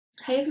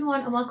Hey everyone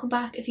and welcome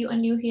back. If you are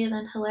new here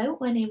then hello,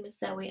 my name is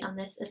Zoe and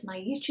this is my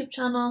YouTube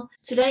channel.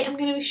 Today I'm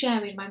going to be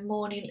sharing my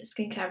morning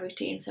skincare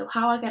routine, so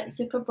how I get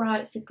super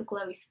bright, super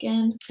glowy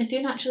skin. I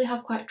do naturally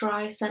have quite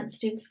dry,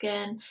 sensitive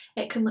skin.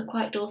 It can look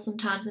quite dull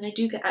sometimes and I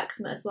do get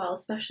eczema as well,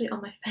 especially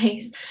on my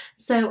face.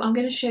 So I'm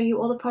going to show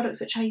you all the products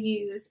which I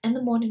use in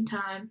the morning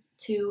time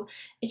to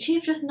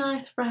achieve just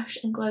nice, fresh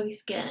and glowy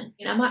skin.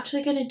 And I'm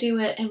actually going to do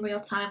it in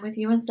real time with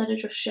you instead of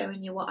just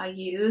showing you what I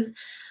use.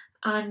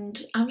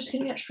 And I'm just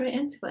going to get straight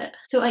into it.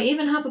 So I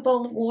even have a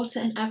bowl of water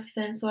and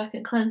everything so I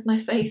can cleanse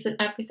my face and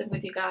everything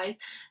with you guys.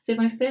 So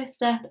my first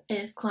step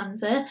is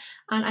cleanser,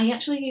 and I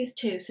actually use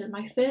two. So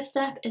my first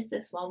step is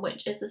this one,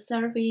 which is the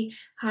CeraVe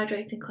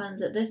Hydrating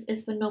Cleanser. This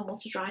is for normal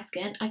to dry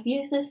skin. I've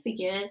used this for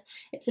years.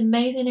 It's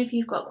amazing if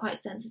you've got quite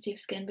sensitive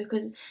skin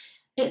because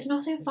it's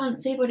nothing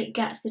fancy, but it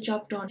gets the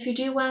job done. If you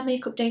do wear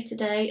makeup day to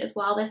day as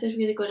well, this is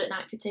really good at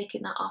night for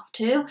taking that off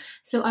too.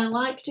 So I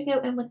like to go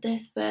in with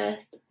this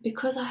first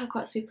because I have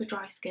got super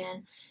dry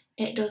skin.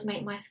 It does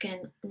make my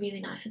skin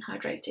really nice and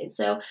hydrated.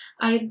 So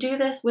I do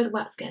this with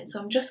wet skin. So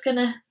I'm just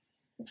gonna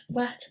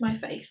wet my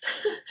face.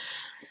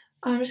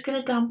 I'm just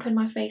gonna dampen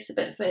my face a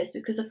bit first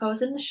because if I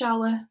was in the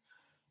shower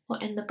or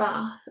in the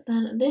bath,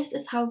 then this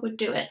is how I would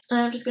do it.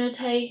 And I'm just gonna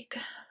take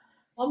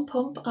one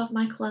pump of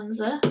my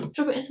cleanser,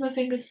 rub it into my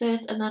fingers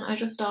first, and then I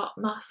just start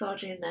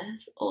massaging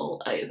this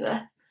all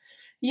over.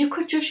 You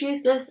could just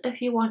use this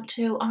if you want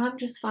to. I'm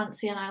just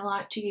fancy and I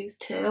like to use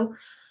two.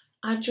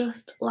 I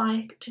just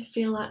like to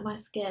feel like my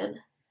skin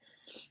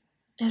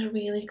is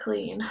really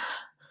clean.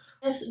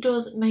 This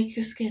does make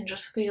your skin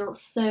just feel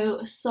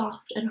so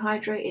soft and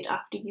hydrated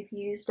after you've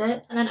used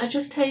it. And then I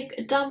just take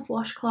a damp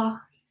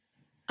washcloth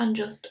and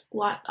just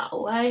wipe that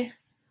away.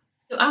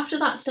 So after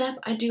that step,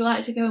 I do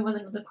like to go in with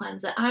another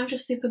cleanser. I'm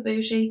just super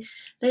bougie.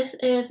 This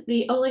is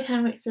the Ole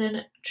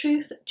Henriksen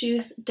Truth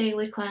Juice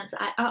Daily Cleanser.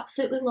 I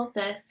absolutely love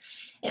this.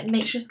 It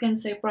makes your skin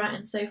so bright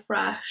and so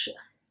fresh.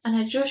 And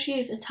I just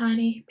use a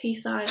tiny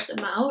pea-sized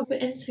amount. Put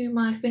it into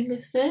my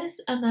fingers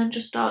first and then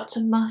just start to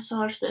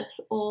massage this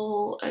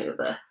all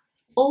over.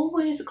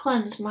 Always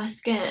cleanse my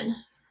skin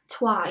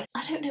twice.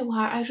 I don't know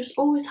why, I just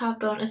always have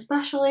done,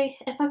 especially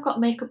if I've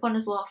got makeup on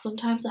as well.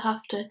 Sometimes I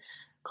have to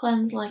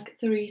cleanse like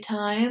 3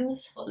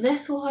 times, but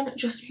this one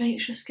just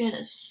makes your skin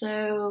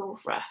so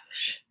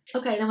fresh.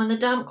 Okay, then with the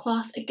damp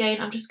cloth, again,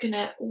 I'm just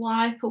gonna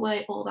wipe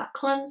away all that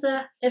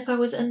cleanser. If I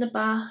was in the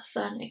bath,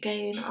 then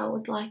again, I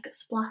would like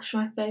splash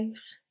my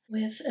face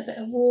with a bit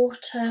of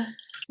water.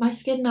 My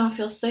skin now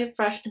feels so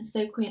fresh and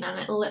so clean, and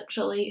it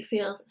literally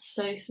feels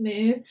so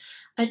smooth.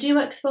 I do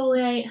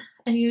exfoliate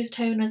and use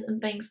toners and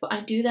things, but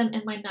I do them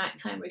in my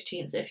nighttime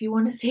routine. So if you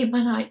want to see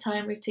my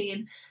nighttime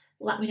routine,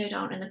 let me know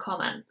down in the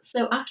comments.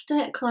 So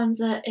after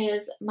cleanser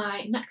is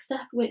my next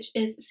step, which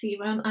is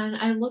serum, and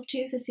I love to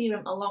use a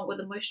serum along with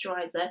a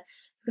moisturiser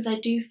because I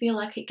do feel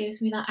like it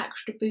gives me that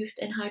extra boost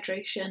in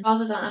hydration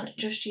rather than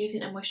just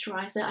using a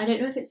moisturiser. I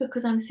don't know if it's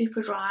because I'm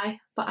super dry,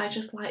 but I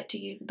just like to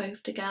use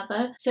both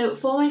together. So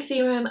for my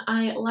serum,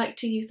 I like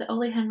to use the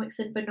Ole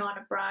Henriksen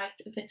Banana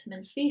Bright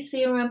Vitamin C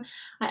Serum.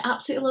 I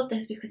absolutely love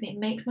this because it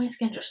makes my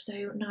skin just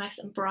so nice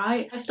and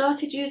bright. I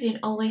started using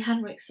Ole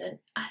Henriksen,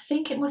 I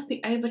think it must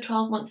be over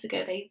 12 months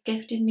ago. They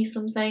gifted me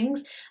some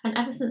things, and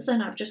ever since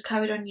then I've just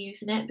carried on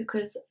using it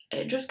because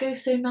it just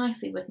goes so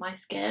nicely with my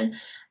skin.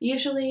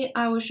 Usually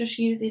I was just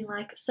using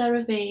like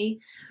CeraVe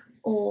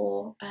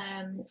or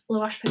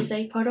La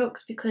Roche-Posay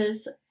products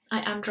because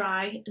I am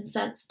dry and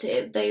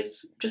sensitive. They've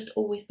just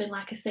always been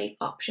like a safe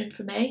option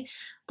for me.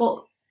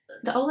 But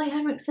the Ole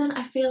Henriksen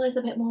I feel is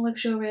a bit more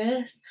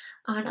luxurious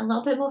and a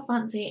little bit more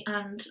fancy,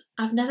 and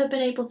I've never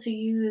been able to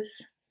use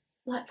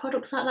like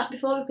products like that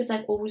before because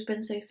I've always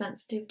been so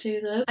sensitive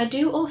to them. I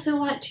do also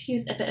like to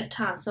use a bit of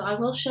tan, so I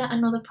will share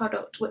another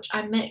product which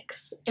I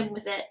mix in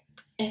with it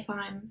if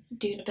I'm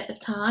doing a bit of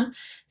tan.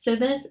 So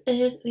this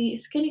is the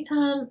Skinny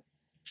Tan,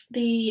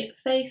 the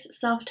face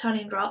self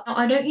tanning drop. Now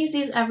I don't use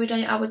these every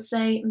day. I would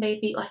say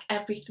maybe like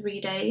every 3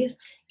 days,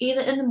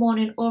 either in the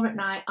morning or at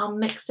night. I'll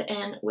mix it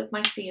in with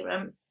my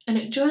serum and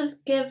it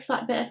just gives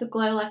that bit of a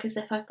glow, like as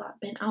if I've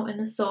been out in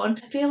the sun.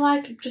 I feel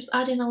like just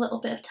adding a little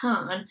bit of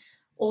tan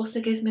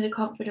also gives me the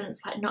confidence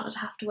like not to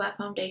have to wear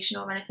foundation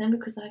or anything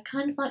because I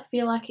kind of like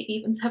feel like it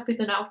evens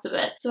everything out of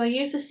it. So I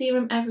use the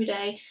serum every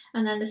day,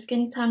 and then the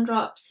Skinny Tan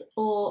drops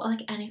or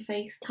like any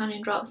face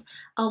tanning drops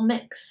I'll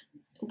mix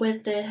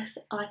with this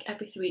like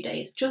every 3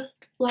 days,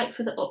 just like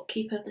for the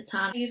upkeep of the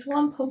tan. I use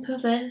 1 pump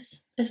of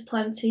this is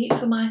plenty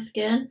for my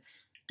skin,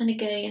 and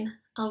again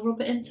I'll rub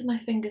it into my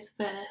fingers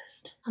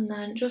first and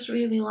then just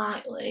really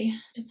lightly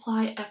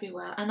apply it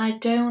everywhere. And I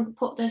don't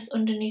put this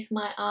underneath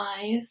my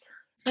eyes,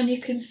 and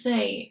you can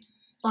see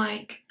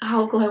like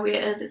how glowy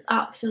it is. It's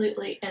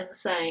absolutely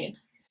insane.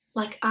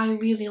 Like I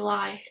really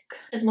like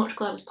as much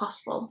glow as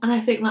possible, and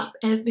I think that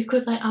is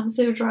because I am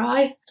so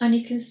dry. And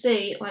you can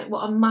see like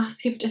what a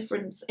massive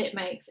difference it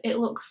makes. It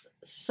looks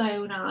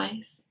so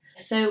nice.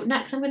 So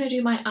next I'm going to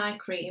do my eye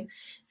cream.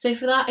 So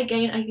for that,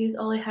 again, I use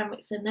Ole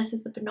Henriksen. This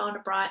is the Banana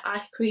Bright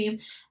eye cream.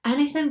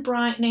 Anything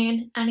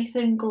brightening,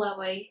 anything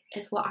glowy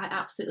is what I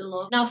absolutely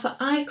love. Now for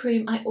eye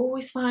cream, I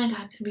always find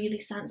I'm really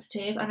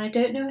sensitive, and I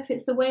don't know if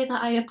it's the way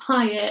that I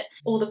apply it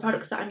or the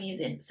products that I'm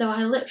using. So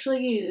I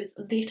literally use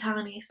the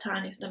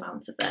tiniest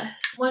amount of this.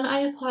 When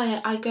I apply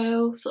it, I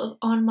go sort of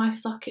on my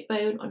socket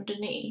bone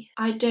underneath.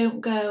 I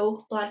don't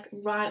go like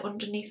right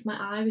underneath my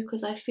eye,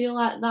 because I feel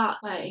like that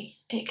way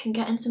it can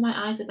get into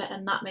my eyes a bit,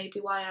 and that may be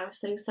why I was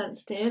so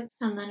sensitive.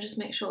 And then just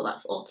make sure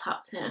that's all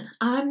tapped in.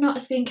 I'm not a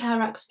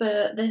skincare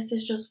expert, this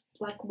is just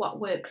like what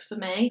works for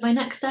me. My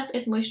next step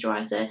is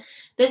moisturiser.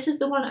 This is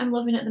the one I'm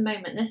loving at the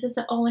moment. This is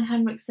the Ole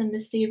Henriksen the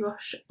Sea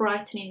Rush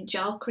Brightening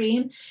Gel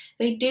Cream.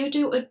 They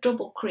do a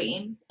double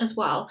cream as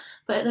well,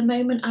 but at the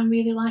moment I'm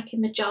really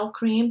liking the gel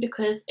cream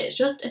because it's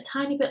just a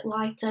tiny bit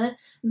lighter,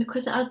 and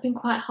because it has been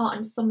quite hot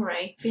and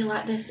summery, I feel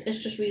like this is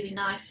just really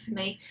nice for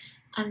me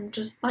and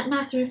just like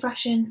nice and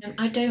refreshing.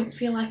 I don't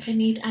feel like I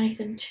need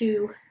anything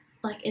too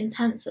like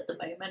intense at the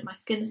moment. My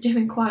skin's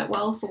doing quite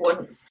well for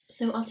once,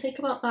 so I'll take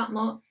about that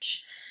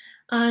much.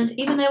 And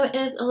even though it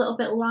is a little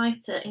bit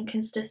lighter in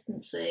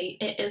consistency,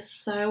 it is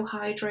so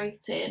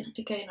hydrating.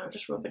 Again, I'm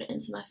just rubbing it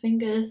into my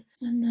fingers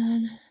and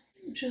then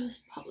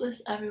just pop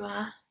this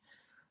everywhere.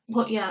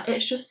 But yeah,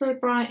 it's just so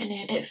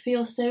brightening. It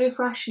feels so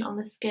refreshing on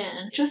the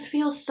skin. It just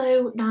feels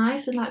so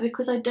nice, and like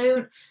because I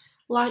don't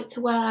like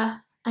to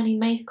wear any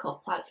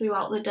makeup like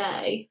throughout the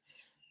day,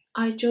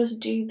 I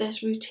just do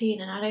this routine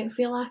and I don't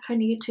feel like I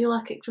need to.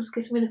 Like it just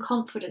gives me the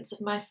confidence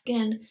of my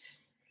skin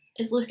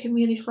is looking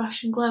really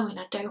fresh and glowing.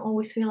 I don't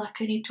always feel like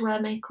I need to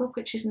wear makeup,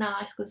 which is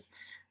nice because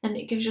then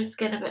it gives your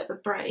skin a bit of a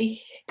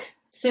break.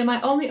 So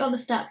my only other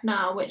step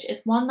now, which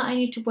is one that I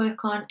need to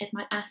work on, is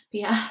my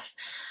SPF.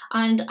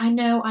 And I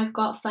know I've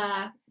got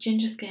fair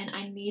ginger skin.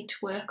 I need to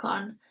work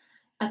on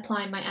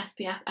applying my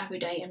SPF every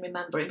day and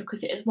remembering,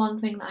 because it is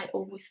one thing that I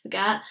always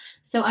forget.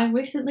 So I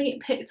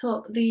recently picked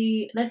up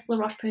this La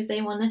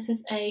Roche-Posay one. This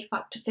is a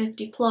factor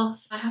 50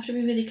 plus. I have to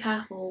be really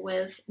careful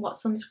with what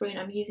sunscreen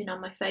I'm using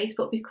on my face,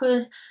 but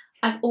because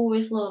I've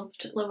always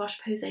loved La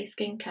Roche-Posay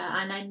skincare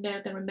and I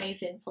know they're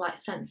amazing for like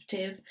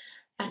sensitive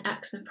and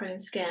eczema prone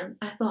skin,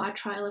 I thought I'd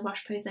try La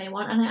Roche-Posay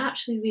one, and I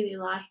actually really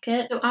like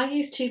it. So I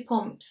use 2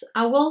 pumps.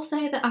 I will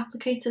say the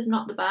applicator's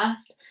not the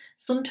best.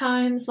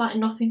 Sometimes like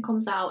nothing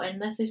comes out,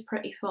 and this is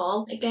pretty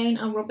full. Again,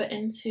 I'll rub it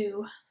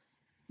into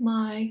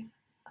my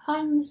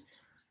hands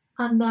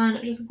and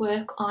then just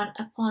work on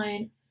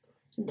applying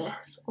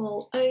this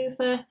all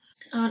over,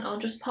 and I'll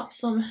just pop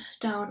some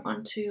down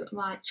onto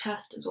my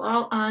chest as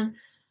well, and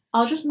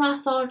I'll just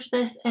massage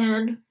this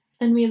in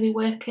and really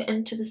work it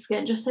into the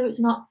skin, just so it's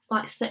not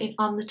like sitting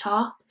on the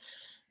top,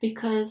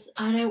 because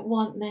I don't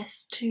want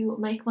this to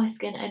make my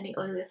skin any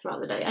oilier throughout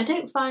the day. I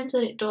don't find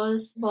that it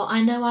does, but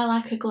I know I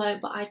like a glow,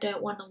 but I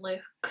don't want to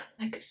look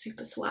like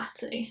super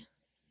sweaty.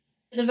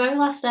 The very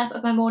last step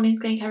of my morning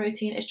skincare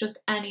routine is just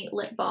any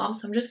lip balm.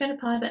 So I'm just going to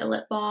apply a bit of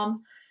lip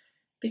balm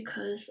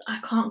because I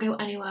can't go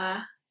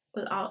anywhere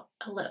without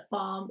a lip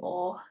balm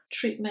or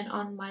treatment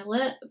on my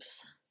lips.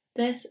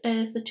 This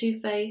is the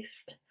Too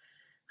Faced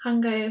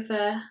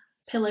Hangover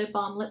Pillow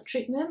Balm Lip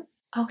Treatment.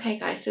 Okay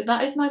guys, so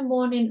that is my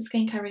morning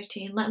skincare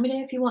routine. Let me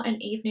know if you want an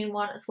evening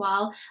one as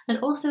well, and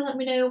also let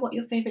me know what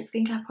your favourite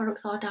skincare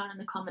products are down in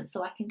the comments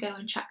so I can go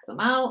and check them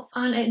out.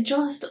 And it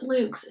just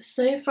looks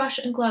so fresh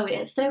and glowy.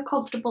 It's so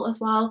comfortable as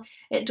well.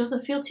 It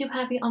doesn't feel too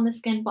heavy on the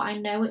skin, but I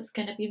know it's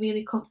going to be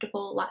really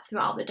comfortable like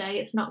throughout the day.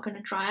 It's not going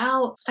to dry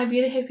out. I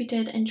really hope you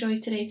did enjoy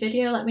today's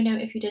video. Let me know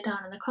if you did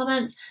down in the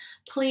comments.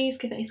 Please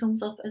give it a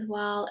thumbs up as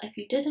well if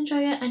you did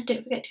enjoy it, and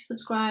don't forget to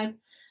subscribe,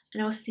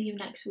 and I'll see you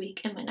next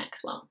week in my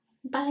next one.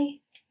 Bye!